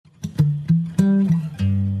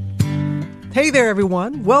Hey there,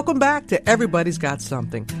 everyone. Welcome back to Everybody's Got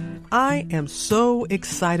Something. I am so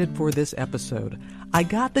excited for this episode. I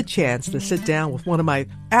got the chance to sit down with one of my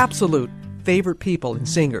absolute favorite people and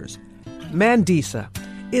singers. Mandisa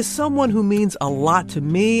is someone who means a lot to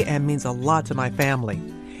me and means a lot to my family.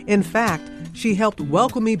 In fact, she helped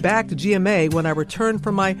welcome me back to GMA when I returned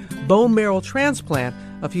from my bone marrow transplant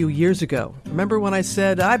a few years ago. Remember when I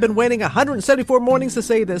said, I've been waiting 174 mornings to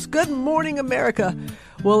say this, Good morning, America?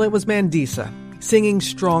 Well, it was Mandisa singing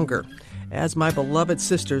Stronger as my beloved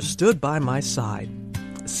sister stood by my side.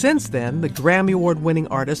 Since then, the Grammy Award-winning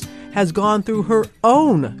artist has gone through her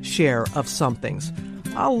own share of somethings.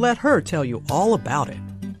 I'll let her tell you all about it.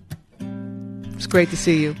 It's great to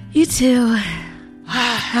see you. You too.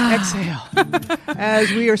 Exhale.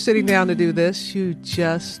 As we are sitting down to do this, you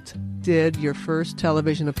just did your first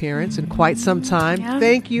television appearance in quite some time. Yeah.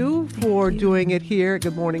 Thank you for doing it here.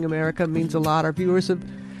 Good Morning America means a lot. Our viewers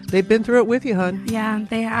they've been through it with you, hon. Yeah,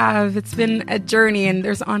 they have. It's been a journey, and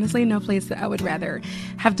there's honestly no place that I would rather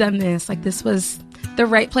have done this. Like, this was the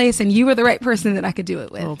right place, and you were the right person that I could do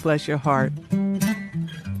it with. Oh, bless your heart. You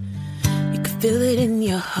can feel it in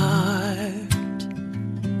your heart.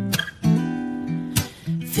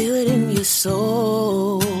 Feel it in your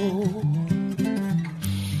soul.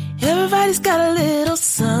 Everybody's got a little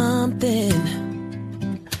something,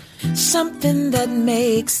 something that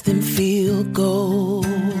makes them feel gold.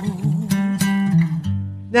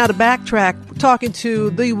 Now to backtrack, we're talking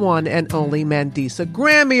to the one and only Mandisa,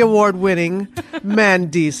 Grammy Award-winning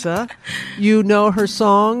Mandisa. You know her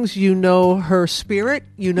songs, you know her spirit,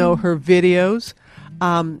 you know her videos.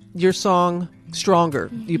 Your song,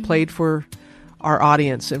 Stronger, you played for our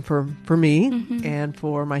audience and for me and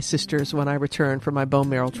for my sisters when I returned from my bone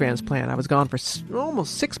marrow transplant. I was gone for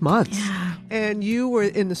almost 6 months. Yeah. And you were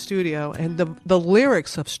in the studio and the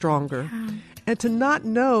lyrics of Stronger. Yeah. And to not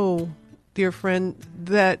know, dear friend,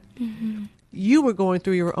 that you were going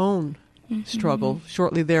through your own struggle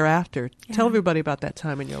shortly thereafter. Yeah. Tell everybody about that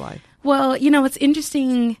time in your life. Well, you know, it's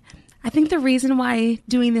interesting. I think the reason why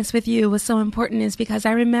doing this with you was so important is because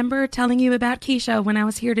I remember telling you about Keisha when I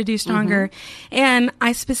was here to do Stronger. And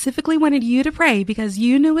I specifically wanted you to pray because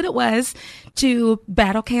you knew what it was to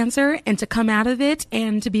battle cancer and to come out of it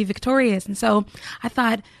and to be victorious. And so I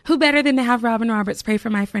thought, who better than to have Robin Roberts pray for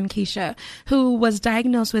my friend Keisha, who was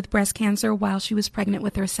diagnosed with breast cancer while she was pregnant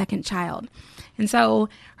with her second child. And so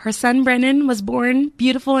her son, Brennan, was born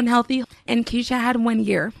beautiful and healthy. And Keisha had 1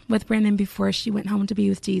 year with Brennan before she went home to be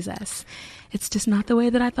with Jesus. It's just not the way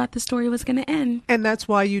that I thought the story was going to end. And that's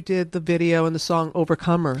why you did the video and the song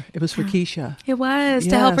Overcomer. It was for Keisha. It was,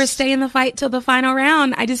 to help her stay in the fight till the final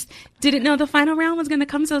round. I just didn't know the final round was going to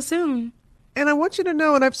come so soon. And I want you to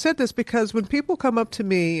know, and I've said this because when people come up to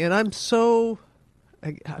me, and I'm so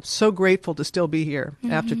grateful to still be here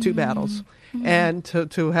after 2 battles. And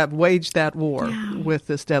to have waged that war with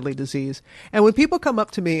this deadly disease. And when people come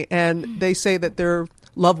up to me and they say that their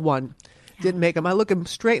loved one didn't make them, I look them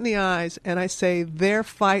straight in the eyes and I say their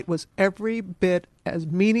fight was every bit as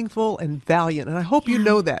meaningful and valiant. And I hope you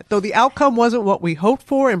know that. Though the outcome wasn't what we hoped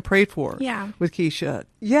for and prayed for with Keisha,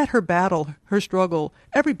 yet her battle, her struggle,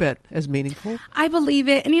 every bit as meaningful. I believe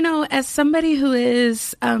it. And, you know, as somebody who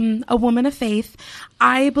is a woman of faith,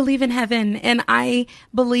 I believe in heaven. And I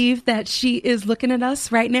believe that she is looking at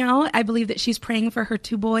us right now. I believe that she's praying for her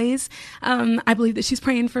 2 boys. I believe that she's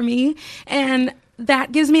praying for me. And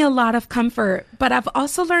that gives me a lot of comfort. But I've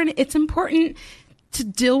also learned it's important to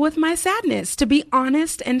deal with my sadness, to be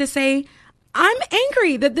honest and to say, I'm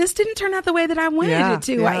angry that this didn't turn out the way that I wanted it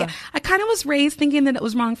to. Yeah. I kind of was raised thinking that it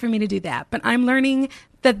was wrong for me to do that, but I'm learning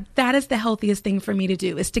that that is the healthiest thing for me to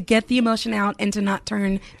do, is to get the emotion out and to not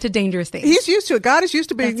turn to dangerous things. He's used to it. God is used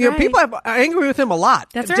to being, people are angry with him a lot.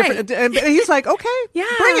 That's right. And he's like, okay,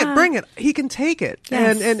 bring it. He can take it.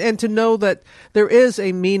 Yes. And to know that there is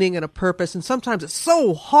a meaning and a purpose. And sometimes it's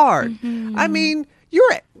so hard. I mean,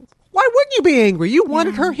 why wouldn't you be angry? You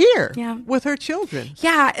wanted her here with her children.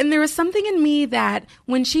 Yeah, and there was something in me that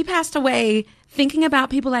when she passed away, thinking about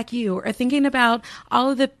people like you or thinking about all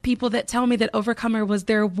of the people that tell me that Overcomer was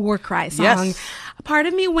their war cry song, a part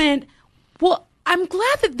of me went, well, I'm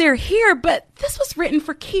glad that they're here, but this was written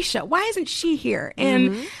for Keisha. Why isn't she here?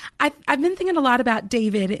 And I've been thinking a lot about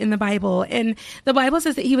David in the Bible, and the Bible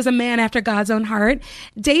says that he was a man after God's own heart.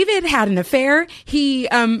 David had an affair. He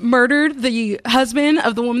murdered the husband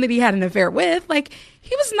of the woman that he had an affair with. Like,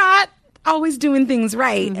 he was not always doing things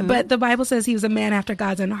right, but the Bible says he was a man after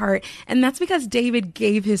God's own heart, and that's because David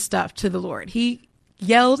gave his stuff to the Lord. He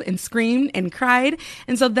yelled and screamed and cried.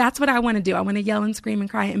 And so that's what I want to do. I want to yell and scream and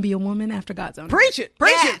cry and be a woman after God's own heart. Preach it,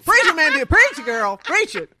 man. Preach it, girl.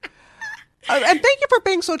 Preach it. And thank you for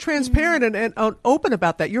being so transparent and open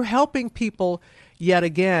about that. You're helping people yet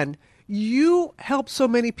again. You helped so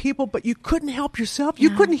many people, but you couldn't help yourself. You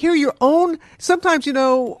couldn't hear your own. Sometimes,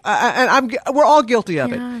 we're all guilty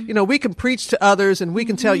of it. We can preach to others and we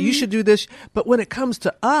can tell you should do this. But when it comes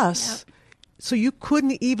to us, so you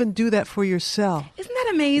couldn't even do that for yourself. Isn't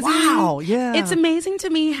that amazing? Wow. Yeah. It's amazing to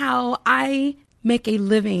me how I make a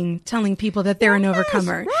living telling people that they're an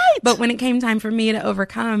overcomer. Right. But when it came time for me to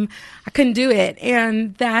overcome, I couldn't do it.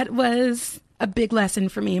 And that was a big lesson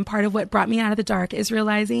for me. And part of what brought me out of the dark is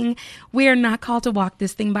realizing we are not called to walk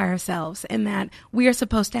this thing by ourselves, and that we are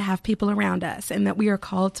supposed to have people around us, and that we are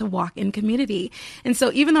called to walk in community. And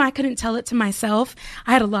so even though I couldn't tell it to myself,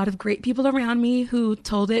 I had a lot of great people around me who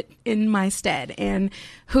told it in my stead, and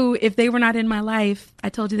who, if they were not in my life, I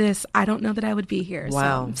told you this, I don't know that I would be here. Wow.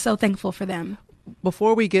 So I'm so thankful for them.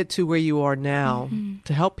 Before we get to where you are now,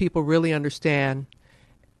 to help people really understand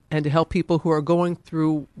and to help people who are going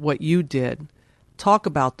through what you did, talk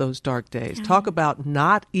about those dark days. Yeah. Talk about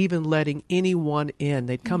not even letting anyone in.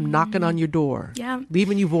 They'd come knocking on your door,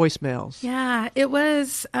 leaving you voicemails. Yeah, it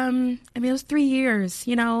was, it was 3 years.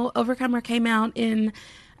 Overcomer came out in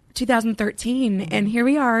 2013, and here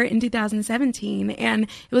we are in 2017. And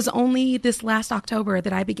it was only this last October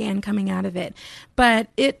that I began coming out of it. But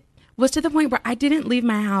it was to the point where I didn't leave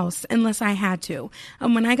my house unless I had to.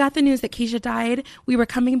 When I got the news that Keisha died, we were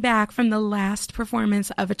coming back from the last performance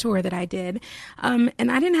of a tour that I did. And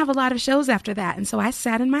I didn't have a lot of shows after that. And so I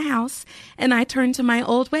sat in my house and I turned to my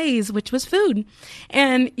old ways, which was food.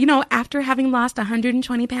 And, after having lost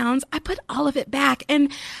 120 pounds, I put all of it back.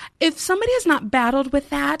 And if somebody has not battled with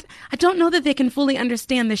that, I don't know that they can fully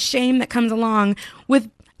understand the shame that comes along with.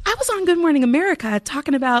 I was on Good Morning America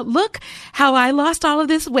talking about, look how I lost all of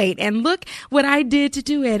this weight and look what I did to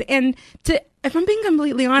do it. And if I'm being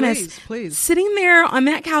completely honest, please. Sitting there on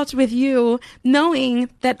that couch with you, knowing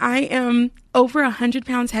that I am over 100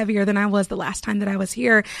 pounds heavier than I was the last time that I was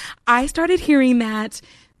here, I started hearing that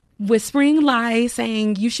whispering lie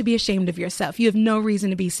saying you should be ashamed of yourself. You have no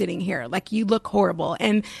reason to be sitting here. Like, you look horrible.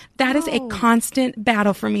 And that is a constant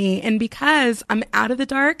battle for me. And because I'm out of the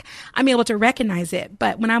dark, I'm able to recognize it.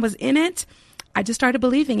 But when I was in it, I just started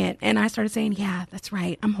believing it. And I started saying, yeah, that's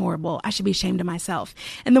right. I'm horrible. I should be ashamed of myself.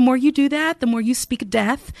 And the more you do that, the more you speak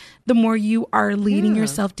death, the more you are leading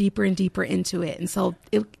yourself deeper and deeper into it. And so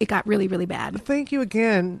it got really, really bad. Thank you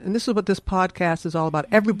again. And this is what this podcast is all about.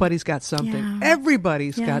 Everybody's got something. Yeah.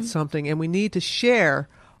 Everybody's got something. And we need to share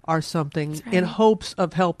our something in hopes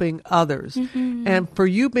of helping others. And for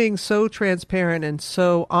you being so transparent and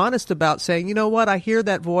so honest about saying, you know what, I hear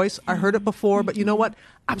that voice. I heard it before, but you know what?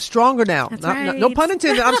 I'm stronger now. No pun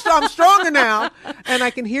intended. I'm stronger now, and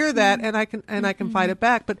I can hear that, and I can fight it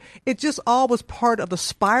back. But it just all was part of the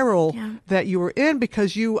spiral that you were in,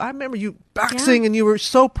 because I remember you boxing, and you were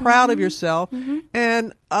so proud of yourself.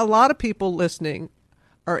 And a lot of people listening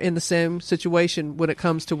are in the same situation when it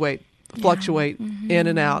comes to weight. Fluctuate in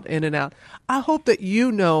and out, in and out. I hope that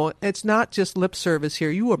it's not just lip service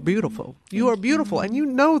here. You are beautiful. You are beautiful, and you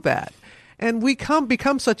know that. And we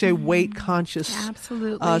become such a weight conscious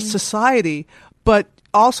society, but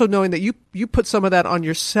also knowing that you put some of that on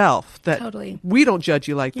yourself. That we don't judge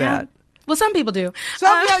you like that. Well, some people do. You're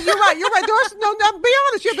right. Be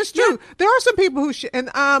honest. Yeah, that's true. There are some people who, and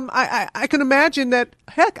I can imagine that.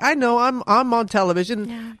 Heck, I know I'm on television.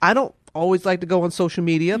 Yeah. I don't always like to go on social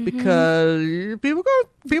media because people going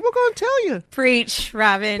to tell you. Preach,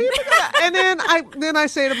 Robin. And then I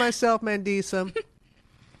say to myself, Mandisa,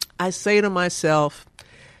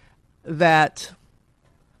 that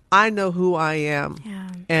I know who I am,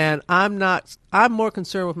 and I'm more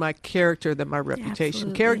concerned with my character than my reputation.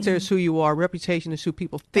 Absolutely. Character is who you are. Reputation is who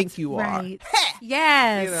people think you are.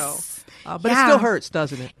 Yes. But it still hurts,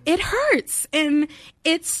 doesn't it? It hurts. And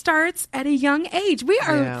it starts at a young age. We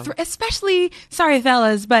are, especially, sorry,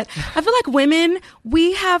 fellas, but I feel like women,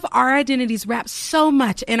 we have our identities wrapped so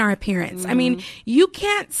much in our appearance. I mean, you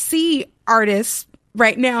can't see artists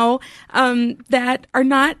right now that are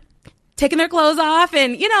not taking their clothes off,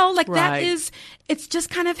 and that is, it's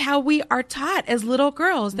just kind of how we are taught as little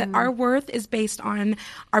girls, that our worth is based on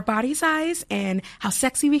our body size and how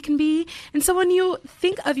sexy we can be. And so when you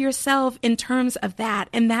think of yourself in terms of that,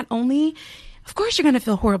 and that only, of course you're going to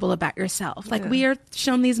feel horrible about yourself. Like, we are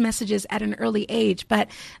shown these messages at an early age, but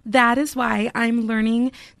that is why I'm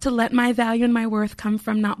learning to let my value and my worth come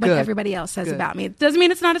from not what everybody else says about me. It doesn't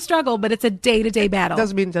mean it's not a struggle, but it's a day-to-day battle.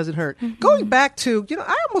 Doesn't mean it doesn't hurt. Going back to,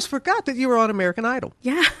 I almost forgot that you were on American Idol.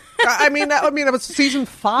 Yeah. I mean, it was season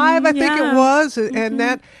 5, I think it was.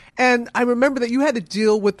 And I remember that you had to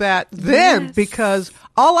deal with that then, because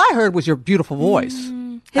all I heard was your beautiful voice.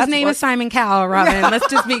 His name is Simon Cowell, Robin. Let's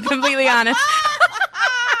just be completely honest.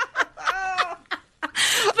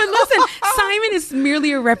 But listen, Simon is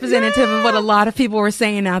merely a representative of what a lot of people were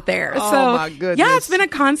saying out there. Oh, my goodness. Yeah, it's been a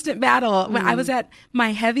constant battle. When I was at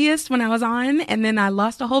my heaviest when I was on, and then I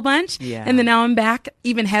lost a whole bunch. Yeah. And then now I'm back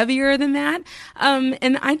even heavier than that.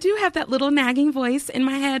 And I do have that little nagging voice in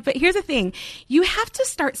my head. But here's the thing. You have to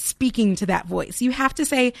start speaking to that voice. You have to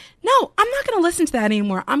say, no, I'm not going to listen to that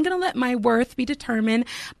anymore. I'm going to let my worth be determined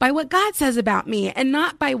by what God says about me and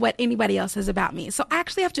not by what anybody else says about me. So I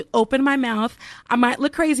actually have to open my mouth. I might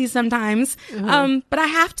look crazy sometimes, but I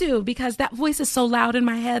have to, because that voice is so loud in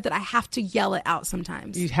my head that I have to yell it out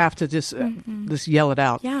sometimes. You have to just yell it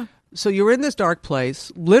out. Yeah. So you're in this dark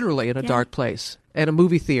place, literally in a dark place, at a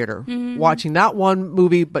movie theater, watching not one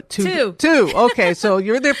movie, but two. Okay, so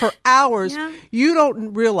you're there for hours. Yeah. You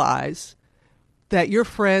don't realize that your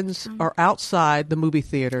friends are outside the movie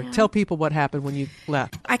theater. Tell people what happened when you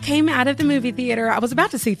left. I came out of the movie theater. I was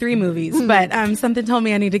about to see 3 movies, but something told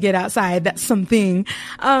me I need to get outside. That's something.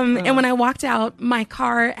 And when I walked out, my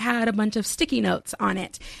car had a bunch of sticky notes on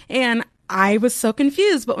it. And I was so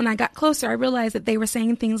confused. But when I got closer, I realized that they were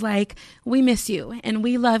saying things like, we miss you and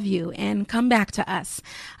we love you and come back to us.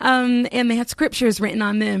 And they had scriptures written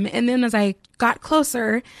on them. And then as I got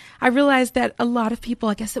closer, I realized that a lot of people,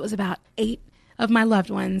 I guess it was about 8 of my loved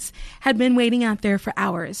ones, had been waiting out there for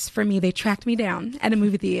hours for me. They tracked me down at a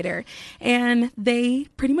movie theater and they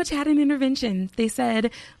pretty much had an intervention. They said,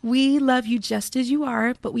 we love you just as you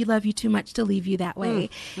are, but we love you too much to leave you that way.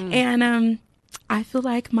 And I feel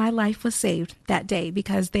like my life was saved that day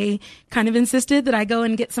because they kind of insisted that I go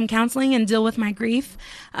and get some counseling and deal with my grief.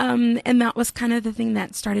 And that was kind of the thing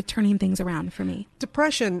that started turning things around for me.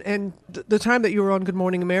 Depression, and the time that you were on Good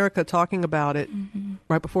Morning America talking about it,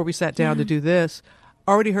 right before we sat down to do this,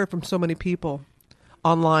 already heard from so many people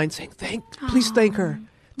online saying, please thank her. Wow.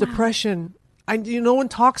 Depression. No one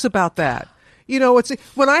talks about that. It's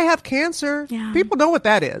when I have cancer, people know what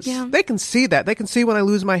that is. Yeah. They can see that. They can see when I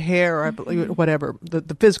lose my hair or whatever,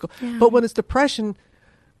 the physical. Yeah. But when it's depression,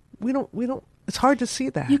 we don't, it's hard to see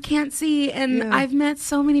that. You can't see. And I've met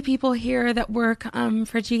so many people here that work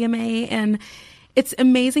for GMA, and it's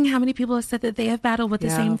amazing how many people have said that they have battled with the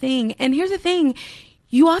same thing. And here's the thing.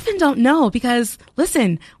 You often don't know because,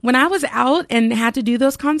 listen, when I was out and had to do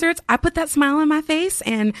those concerts, I put that smile on my face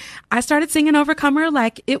and I started singing Overcomer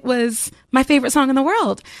like it was my favorite song in the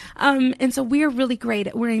world. And so we are really great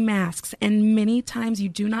at wearing masks. And many times you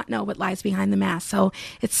do not know what lies behind the mask. So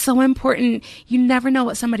it's so important. You never know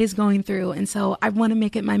what somebody's going through. And so I want to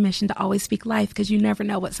make it my mission to always speak life because you never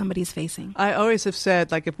know what somebody's facing. I always have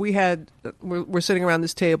said, like, if we're sitting around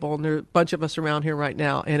this table and there are a bunch of us around here right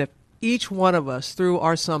now, and if each one of us threw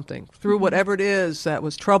through whatever it is that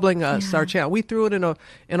was troubling us, our channel, we threw it in a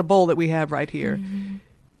bowl that we have right here.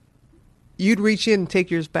 You'd reach in and take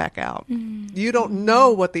yours back out. You don't know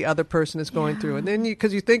what the other person is going through, and then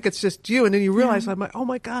because you think it's just you, and then you realize, I'm like, oh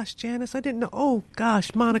my gosh, Janice, I didn't know. Oh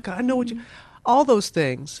gosh, Monica, I know what you. All those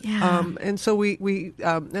things. And so we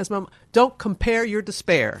as mom, don't compare your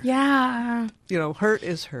despair. Hurt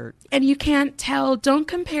is hurt, and you can't tell. Don't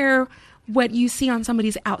compare what you see on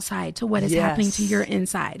somebody's outside to what is happening to your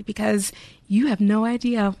inside, because you have no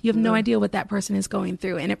idea. You have no idea what that person is going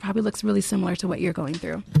through, and it probably looks really similar to what you're going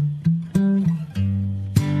through.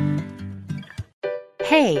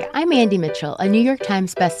 Hey, I'm Andy Mitchell, a New York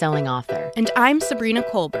Times bestselling author. And I'm Sabrina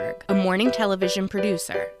Kohlberg, a morning television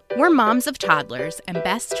producer. We're moms of toddlers and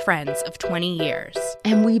best friends of 20 years.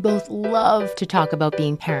 And we both love to talk about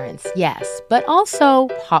being parents, yes, but also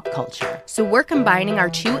pop culture. So we're combining our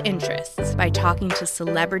 2 interests by talking to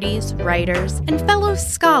celebrities, writers, and fellow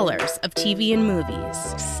scholars of TV and movies.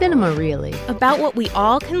 Cinema, really. About what we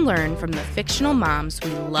all can learn from the fictional moms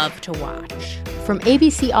we love to watch. From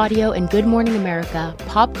ABC Audio and Good Morning America,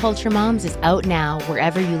 Pop Culture Moms is out now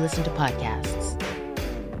wherever you listen to podcasts.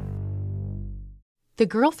 The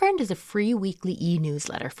Girlfriend is a free weekly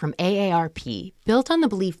e-newsletter from AARP built on the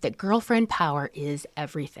belief that girlfriend power is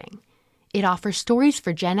everything. It offers stories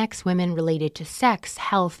for Gen X women related to sex,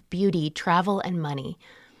 health, beauty, travel, and money.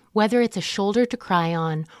 Whether it's a shoulder to cry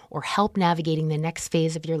on or help navigating the next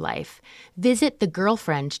phase of your life, visit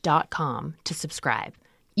thegirlfriend.com to subscribe.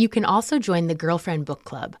 You can also join the Girlfriend Book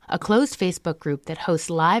Club, a closed Facebook group that hosts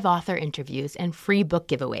live author interviews and free book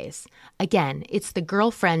giveaways. Again, it's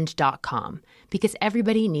thegirlfriend.com, because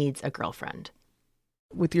everybody needs a girlfriend.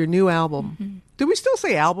 With your new album. Do we still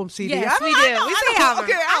say album, CD? Yes, we do. We say album.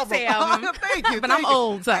 Okay, album. I say album. Thank you. But I'm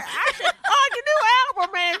old, so. I said, your new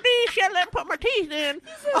album, man. These shit, let me put my teeth in.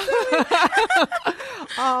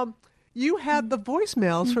 You had the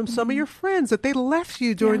voicemails from some of your friends that they left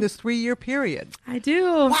you during this 3-year period. I do.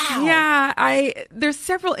 Wow. Yeah. There's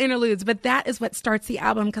several interludes, but that is what starts the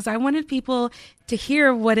album because I wanted people to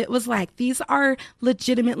hear what it was like. These are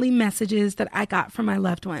legitimately messages that I got from my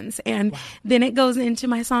loved ones. And then it goes into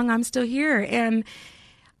my song, I'm Still Here. And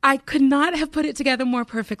I could not have put it together more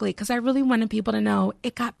perfectly because I really wanted people to know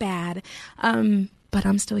it got bad. But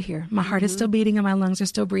I'm still here. My heart is still beating and my lungs are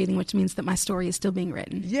still breathing, which means that my story is still being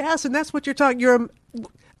written. Yes, and that's what you're talking.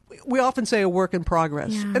 We often say a work in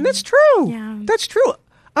progress. Yeah. And that's true. Yeah. That's true.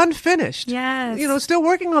 Unfinished. Yes. Still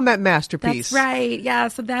working on that masterpiece. That's right. Yeah.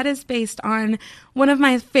 So that is based on one of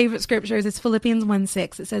my favorite scriptures. It's Philippians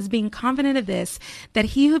 1:6. It says, being confident of this, that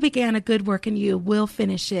he who began a good work in you will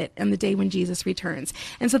finish it on the day when Jesus returns.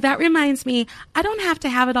 And so that reminds me, I don't have to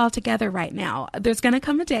have it all together right now. There's going to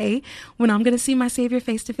come a day when I'm going to see my Savior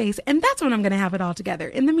face to face. And that's when I'm going to have it all together.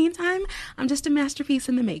 In the meantime, I'm just a masterpiece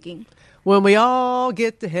in the making. When we all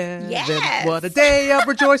get to heaven, what a day of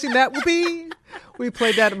rejoicing that will be. We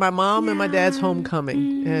played that at my mom and my dad's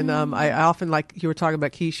homecoming. And I often, like you were talking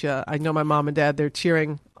about Keisha, I know my mom and dad, they're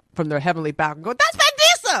cheering from their heavenly balcony, going, that's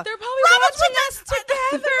Mandisa! They're probably watching us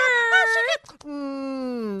together.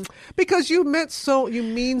 Because you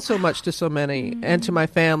mean so much to so many and to my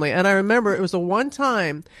family. And I remember it was the one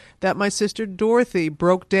time that my sister Dorothy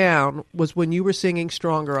broke down was when you were singing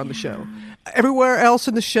Stronger on the show. Everywhere else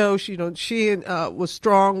in the show, she was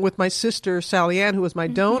strong with my sister Sally Ann, who was my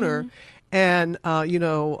donor. And,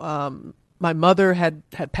 my mother had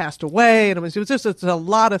passed away, and it was just a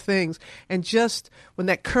lot of things. And just when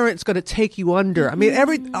that current's going to take you under, I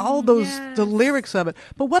mean, all those, the lyrics of it.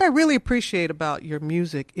 But what I really appreciate about your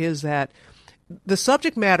music is that the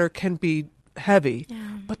subject matter can be heavy,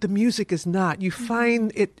 but the music is not. You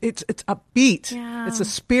find it's upbeat. It's a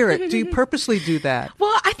spirit. Do you purposely do that?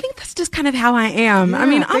 Well, I think that's just kind of how I am. I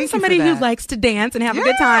mean, I'm somebody who likes to dance and have a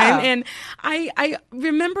good time. And I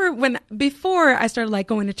remember before I started like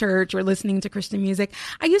going to church or listening to Christian music,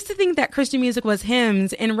 I used to think that Christian music was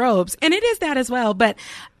hymns and robes, and it is that as well. But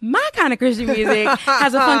my kind of Christian music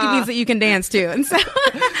has a funky beats that you can dance to. And so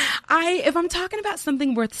if I'm talking about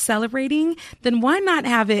something worth celebrating, then why not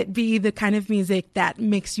have it be the kind of music that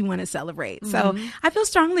makes you want to celebrate? So I feel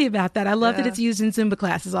strongly about that. I love that it's used in Zumba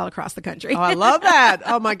classes all across the country. Oh, I love that.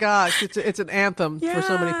 Oh my gosh. It's an anthem for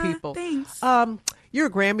so many people. Thanks. You're a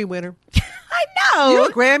Grammy winner. I know. You're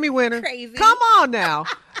a Grammy winner. Crazy. Come on now.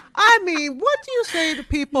 I mean, what do you say to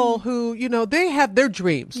people who, they have their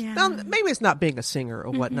dreams? Now, maybe it's not being a singer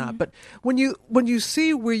or whatnot, but when you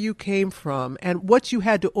see where you came from and what you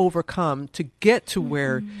had to overcome to get to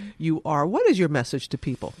where you are, what is your message to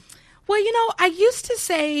people? Well, I used to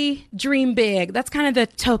say dream big. That's kind of the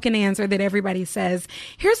token answer that everybody says.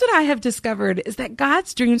 Here's what I have discovered is that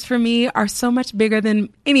God's dreams for me are so much bigger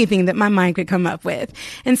than anything that my mind could come up with.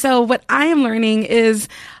 And so what I am learning is,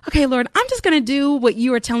 okay, Lord, I'm just going to do what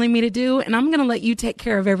you are telling me to do, and I'm going to let you take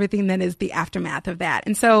care of everything that is the aftermath of that.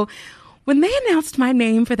 And so when they announced my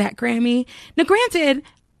name for that Grammy, now granted,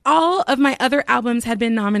 all of my other albums had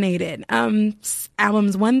been nominated.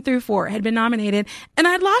 Albums 1 through 4 had been nominated, and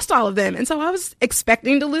I'd lost all of them. And so I was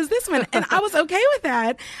expecting to lose this one, and I was okay with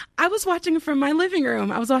that. I was watching from my living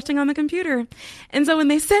room. I was watching on the computer. And so when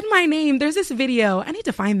they said my name, there's this video. I need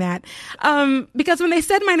to find that. Because when they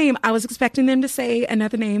said my name, I was expecting them to say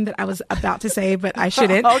another name that I was about to say, but I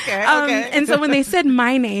shouldn't. Okay. And so when they said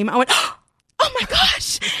my name, I went, oh my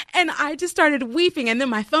gosh. And I just started weeping, and then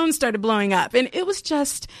my phone started blowing up. And it was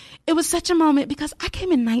such a moment because I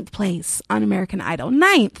came in 9th place on American Idol.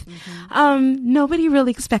 9th. Nobody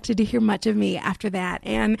really expected to hear much of me after that.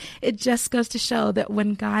 And it just goes to show that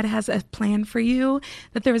when God has a plan for you,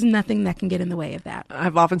 that there is nothing that can get in the way of that.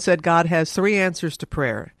 I've often said God has 3 answers to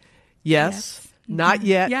prayer. Yes. Not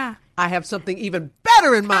yet. Yeah. I have something even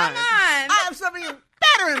better in mind. Come on. I have something even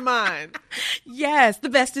better in mind. Yes, the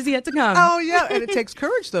best is yet to come. Oh yeah, and it takes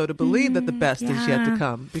courage though to believe that the best is yet to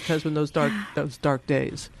come, because when those dark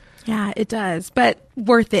days. Yeah, it does, but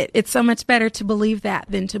worth it. It's so much better to believe that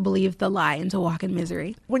than to believe the lie and to walk in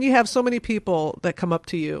misery. When you have so many people that come up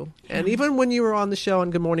to you, and even when you were on the show on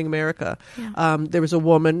Good Morning America, there was a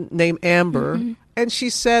woman named Amber, and she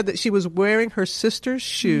said that she was wearing her sister's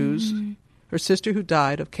shoes, her sister who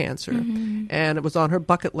died of cancer, and it was on her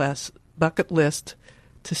bucket list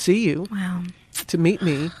to see you, to meet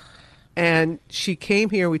me. And she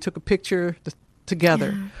came here. We took a picture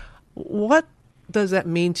together. What does that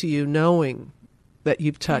mean to you, knowing that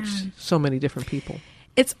you've touched so many different people?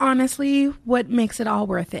 It's honestly what makes it all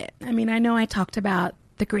worth it. I mean, I know I talked about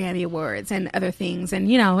the Grammy Awards and other things. And,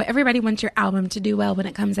 everybody wants your album to do well when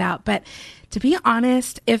it comes out. But to be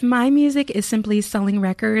honest, if my music is simply selling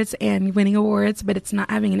records and winning awards, but it's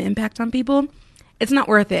not having an impact on people, it's not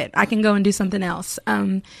worth it. I can go and do something else.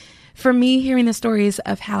 For me, hearing the stories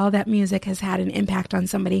of how that music has had an impact on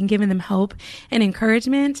somebody and given them hope and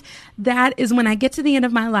encouragement, that is when I get to the end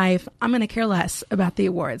of my life, I'm going to care less about the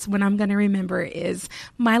awards. What I'm going to remember is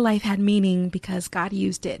my life had meaning because God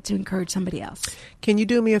used it to encourage somebody else. Can you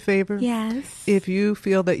do me a favor? Yes. If you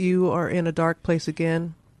feel that you are in a dark place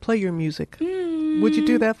again, play your music. Would you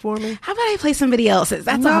do that for me? How about I play somebody else's?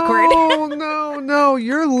 That's awkward. No.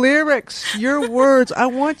 Your lyrics, your words. I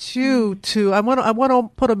want you to. I want to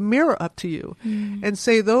put a mirror up to you and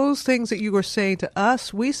say those things that you were saying to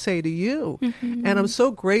us. We say to you, and I'm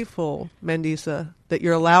so grateful, Mandisa, that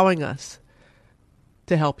you're allowing us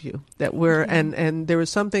to help you. That we're and there was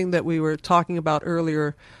something that we were talking about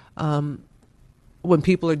earlier, when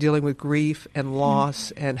people are dealing with grief and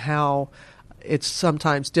loss and how it's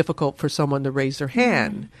sometimes difficult for someone to raise their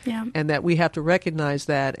hand, and that we have to recognize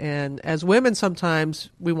that. And as women,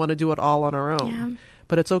 sometimes we want to do it all on our own,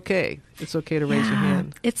 but it's okay. It's okay to raise your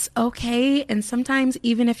hand. It's okay. And sometimes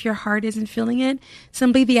even if your heart isn't feeling it,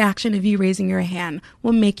 simply the action of you raising your hand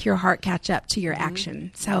will make your heart catch up to your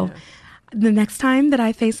action. So the next time that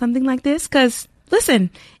I face something like this, because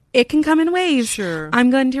listen, it can come in waves. Sure. I'm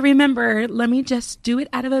going to remember, let me just do it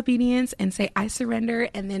out of obedience and say, I surrender,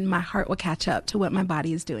 and then my heart will catch up to what my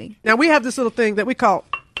body is doing. Now, we have this little thing that we call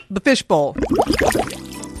the fishbowl.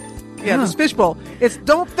 Yeah, this fishbowl. It's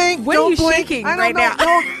don't think, what don't are you blink. shaking I right know,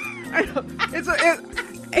 now?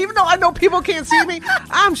 Even though I know people can't see me,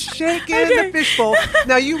 I'm shaking the fishbowl.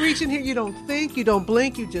 Now, you reach in here, you don't think, you don't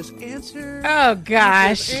blink, you just answer. Oh,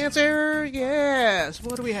 gosh. You just answer, yes.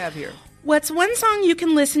 What do we have here? What's one song you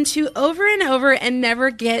can listen to over and over and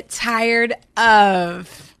never get tired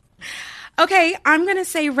of? Okay, I'm going to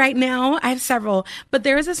say right now, I have several, but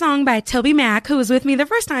there is a song by Toby Mac, who was with me the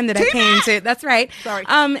first time that I came to. That's right. Sorry.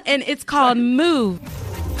 And it's called Move.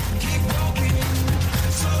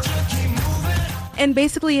 And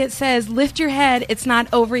basically it says, lift your head, it's not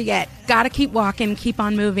over yet. Gotta keep walking, keep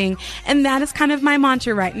on moving. And that is kind of my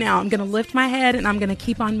mantra right now. I'm going to lift my head and I'm going to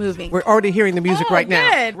keep on moving. We're already hearing the music right now.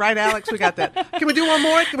 Good. Right, Alex? We got that. Can we do one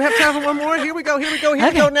more? Do we have time for one more? Here we go now.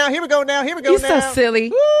 Here we go now. You're so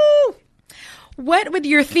silly. Woo! What would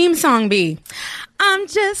your theme song be? I'm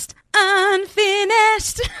just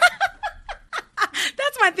unfinished.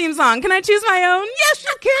 That's my theme song. Can I choose my own? Yes,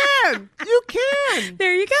 you can. You can.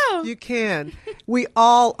 There you go. You can. We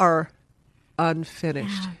all are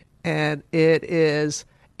unfinished. And it is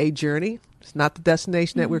a journey. It's not the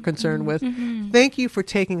destination that we're concerned with. Thank you for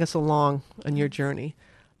taking us along on your journey.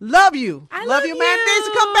 Love you. I love you.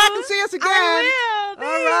 Mandisa. Come back and see us again. I will.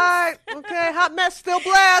 All right. Okay. Hot mess still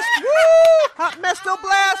blast. Woo! Hot mess still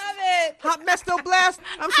blast. I love it. Hot mess still blast.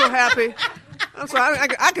 I'm so happy. I'm sorry.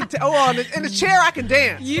 I can tell. Oh, in the chair, I can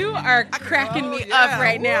dance. You are cracking me up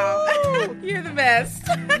right now. You're the best.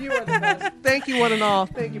 You are the best. Thank you, one and all.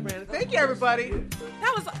 Thank you, Brandon. Thank you, everybody.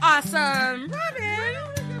 That was awesome.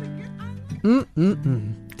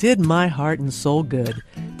 Robin. Did my heart and soul good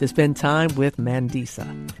to spend time with Mandisa.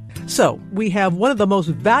 So, we have one of the most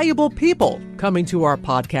valuable people coming to our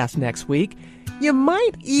podcast next week. You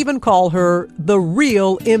might even call her the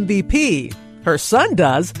real MVP. Her son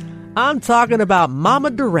does. I'm talking about Mama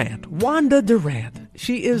Durant, Wanda Durant.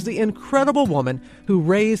 She is the incredible woman who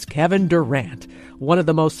raised Kevin Durant, one of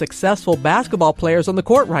the most successful basketball players on the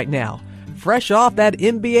court right now, fresh off that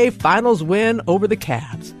NBA Finals win over the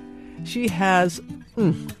Cavs. She has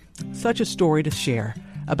such a story to share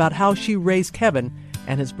about how she raised Kevin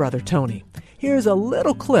and his brother Tony. Here's a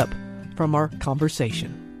little clip from our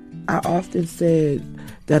conversation. I often said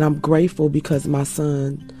that I'm grateful because my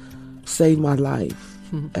son saved my life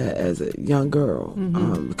as a young girl,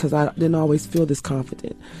 because I didn't always feel this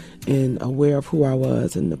confident and aware of who I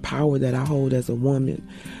was and the power that I hold as a woman.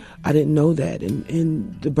 I didn't know that. And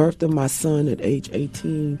in the birth of my son at age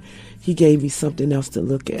 18, he gave me something else to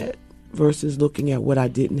look at versus looking at what I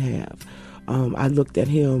didn't have. I looked at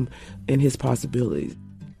him and his possibilities.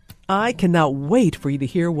 I cannot wait for you to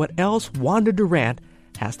hear what else Wanda Durant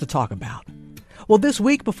has to talk about. Well, this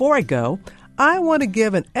week before I go, I want to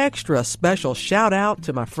give an extra special shout out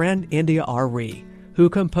to my friend India R.E., who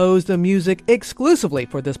composed the music exclusively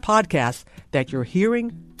for this podcast that you're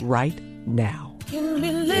hearing right now. Can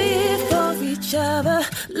we live for each other,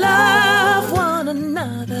 love one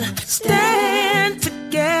another, stand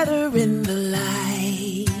together in the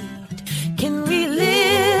light? Can we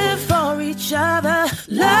live for each other,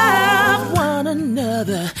 love one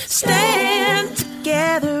another, stand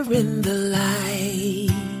together in the light?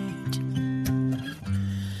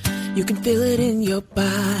 You can feel it in your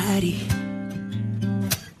body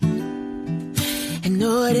and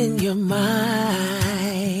know it in your mind.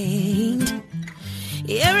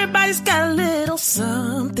 Everybody's got a little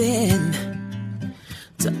something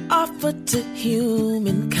to offer to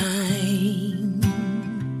humankind.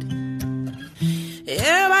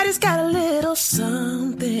 Everybody's got a little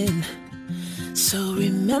something, so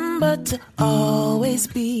remember to always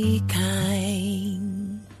be kind.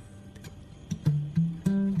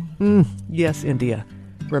 Yes, India.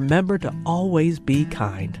 Remember to always be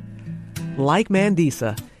kind. Like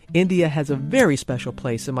Mandisa, India has a very special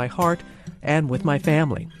place in my heart and with my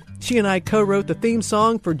family. She and I co-wrote the theme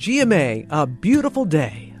song for GMA, A Beautiful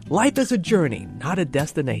Day. Life is a journey, not a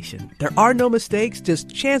destination. There are no mistakes,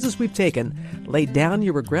 just chances we've taken. Lay down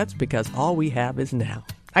your regrets because all we have is now.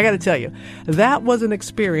 I got to tell you, that was an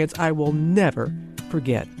experience I will never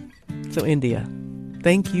forget. So India,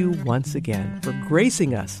 thank you once again for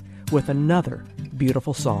gracing us with another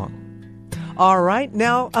beautiful song. All right,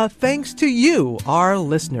 now thanks to you, our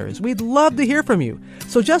listeners. We'd love to hear from you.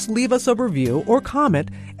 So just leave us a review or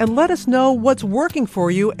comment and let us know what's working for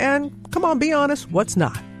you and, come on, be honest, what's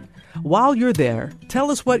not. While you're there, tell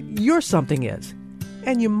us what your something is,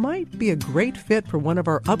 and you might be a great fit for one of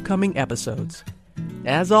our upcoming episodes.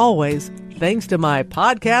 As always, thanks to my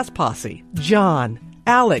podcast posse, John,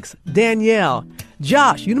 Alex, Danielle,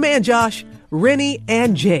 Josh, you the man, Josh, Rennie,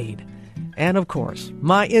 and Jade. And of course,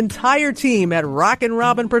 my entire team at Rockin'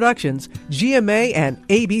 Robin Productions, GMA, and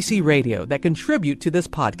ABC Radio that contribute to this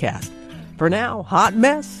podcast. For now, hot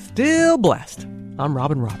mess, still blessed. I'm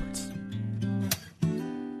Robin Roberts.